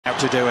How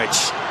to do it.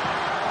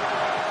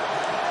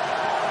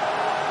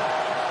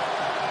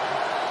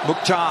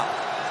 Mukhtar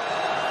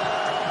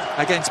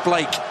against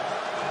Blake.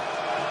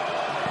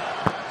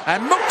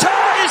 And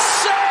Mukhtar is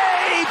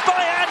saved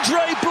by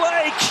Andre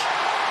Blake.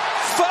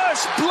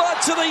 First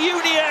blood to the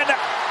Union.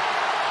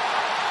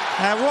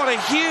 And what a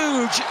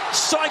huge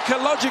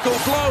psychological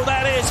blow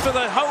that is for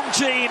the home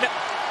team.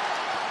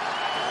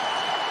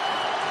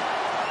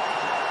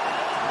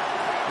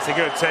 It's a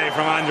good save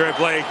from Andre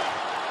Blake.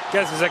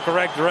 Guess it's the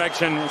correct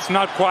direction. It's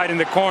not quite in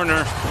the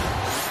corner.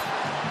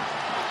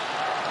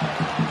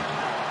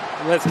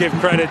 Let's give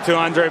credit to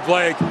Andre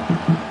Blake.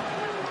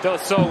 He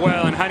does so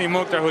well, and Hani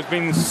Mukhtar, who's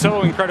been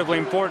so incredibly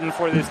important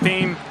for this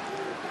team,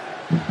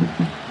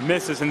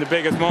 misses in the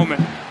biggest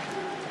moment.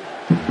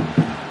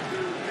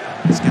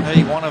 It's going to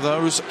be one of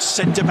those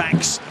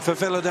centre-backs for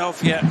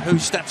Philadelphia. Who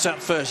steps up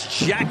first?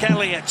 Jack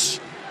Elliott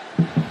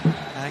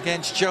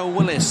against Joe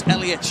Willis.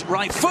 Elliott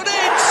right-footed,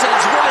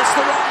 sends Willis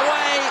the wrong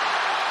way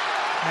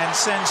and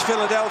sends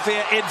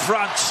Philadelphia in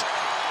front.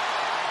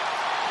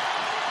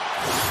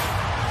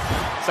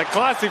 It's a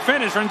classy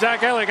finish from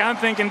Jack Elliott. I'm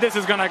thinking this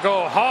is going to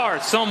go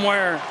hard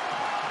somewhere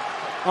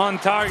on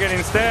target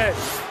instead.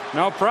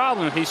 No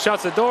problem. He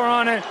shuts the door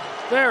on it.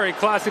 Very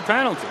classy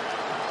penalty.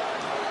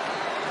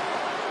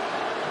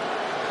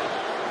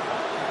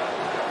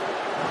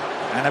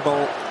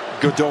 Anibal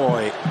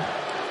Godoy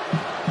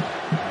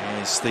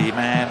is the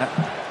man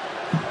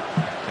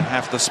to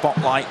have the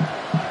spotlight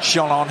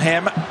shone on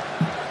him. The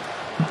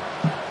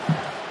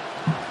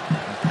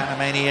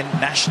Panamanian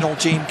national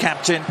team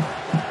captain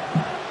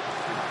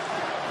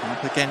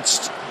up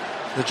against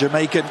the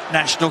Jamaican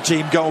national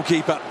team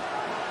goalkeeper.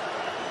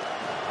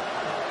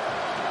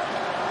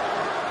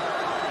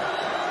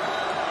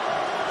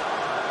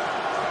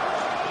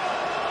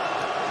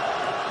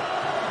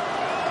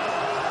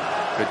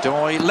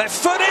 Godoy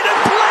left-footed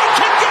and Blake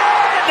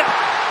again!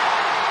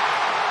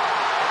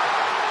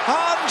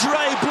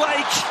 Andre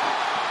Blake,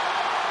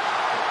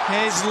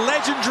 his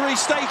legendary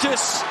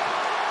status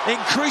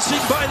increasing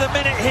by the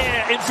minute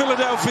here in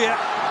Philadelphia.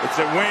 It's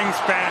a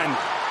wingspan.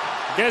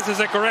 Guess it's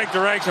the correct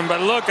direction,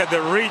 but look at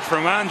the reach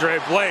from Andre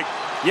Blake.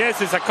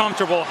 Yes, it's a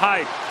comfortable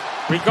height.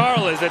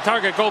 Regardless, the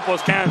target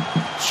goalpost count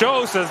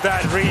shows us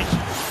that reach.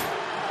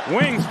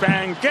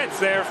 Wingspan gets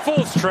there,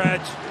 full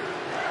stretch.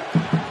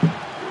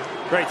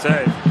 Great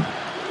save.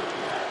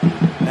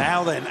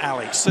 Now then,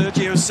 Ali,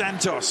 Sergio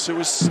Santos, who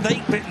was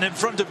snake-bitten in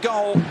front of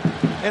goal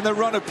in the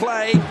run of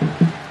play.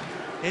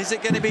 Is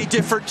it going to be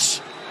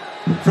different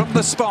from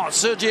the spot?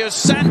 Sergio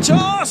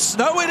Santos!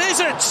 No, it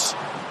isn't!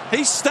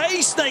 He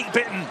stays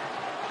snake-bitten.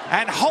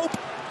 And hope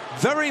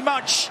very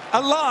much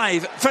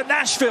alive for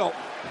Nashville.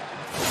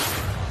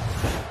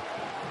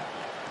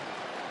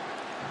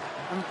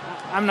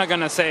 I'm not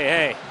going to say,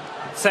 hey,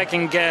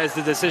 second guess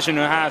the decision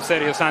to have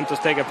Sergio Santos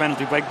take a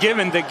penalty, but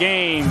given the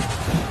game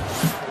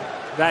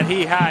that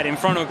he had in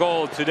front of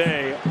goal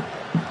today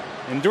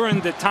and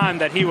during the time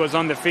that he was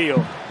on the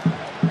field,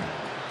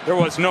 there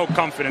was no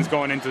confidence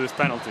going into this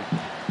penalty.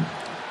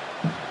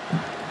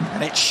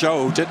 And it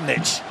showed, didn't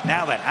it?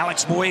 Now then,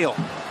 Alex Muyl,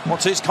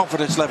 what's his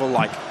confidence level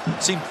like?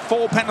 Seen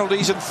 4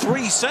 penalties and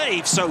 3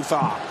 saves so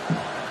far.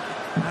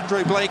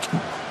 Andre Blake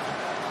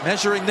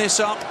measuring this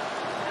up.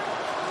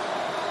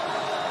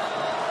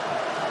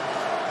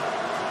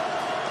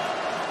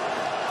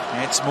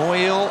 It's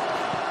Muyl,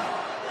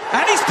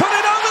 and he's put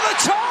it over the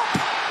top.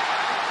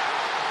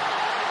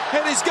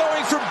 It is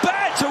going from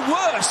bad to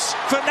worse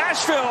for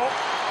Nashville.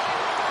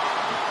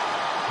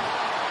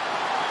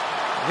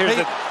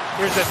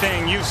 Here's the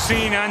thing. You've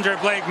seen Andre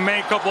Blake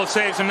make a couple of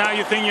saves, and now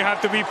you think you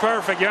have to be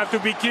perfect. You have to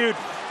be cute.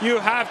 You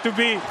have to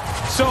be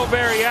so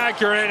very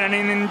accurate, and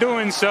in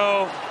doing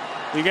so,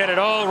 you get it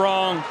all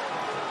wrong.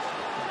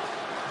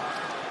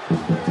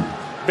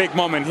 Big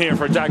moment here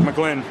for Jack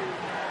McGlynn.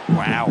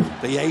 Wow,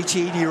 the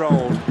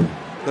 18-year-old,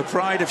 the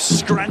pride of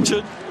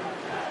Scranton.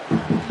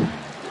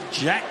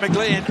 Jack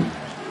McGlynn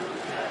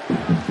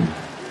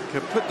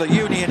could put the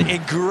Union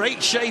in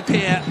great shape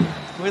here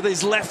with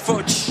his left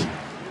foot.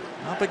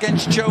 Up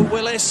against Joe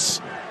Willis.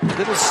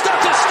 Little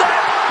stutter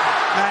step.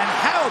 And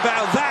how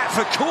about that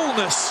for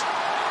coolness?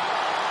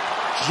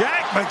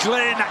 Jack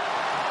McGlynn,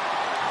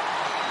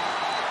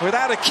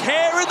 without a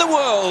care in the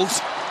world.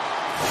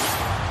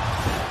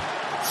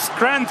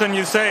 Scranton,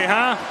 you say,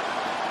 huh?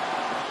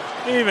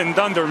 Even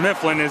Dunder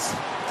Mifflin is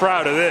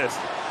proud of this.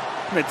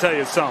 Let me tell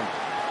you something.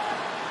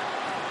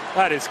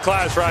 That is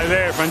class right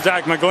there from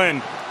Jack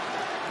McGlynn.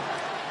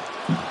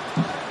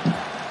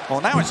 Well,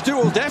 now it's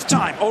dual death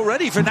time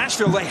already for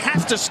Nashville. They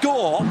have to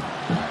score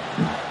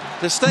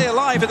to stay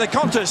alive in the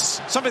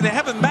contest, something they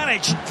haven't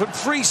managed from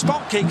 3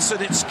 spot kicks,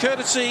 and it's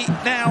courtesy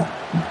now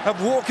of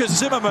Walker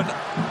Zimmerman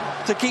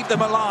to keep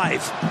them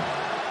alive.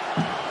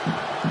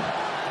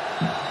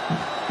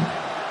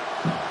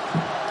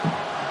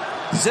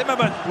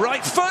 Zimmerman,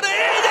 right-footed,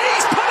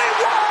 he's put it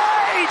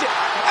wide!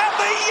 And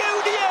the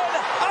Union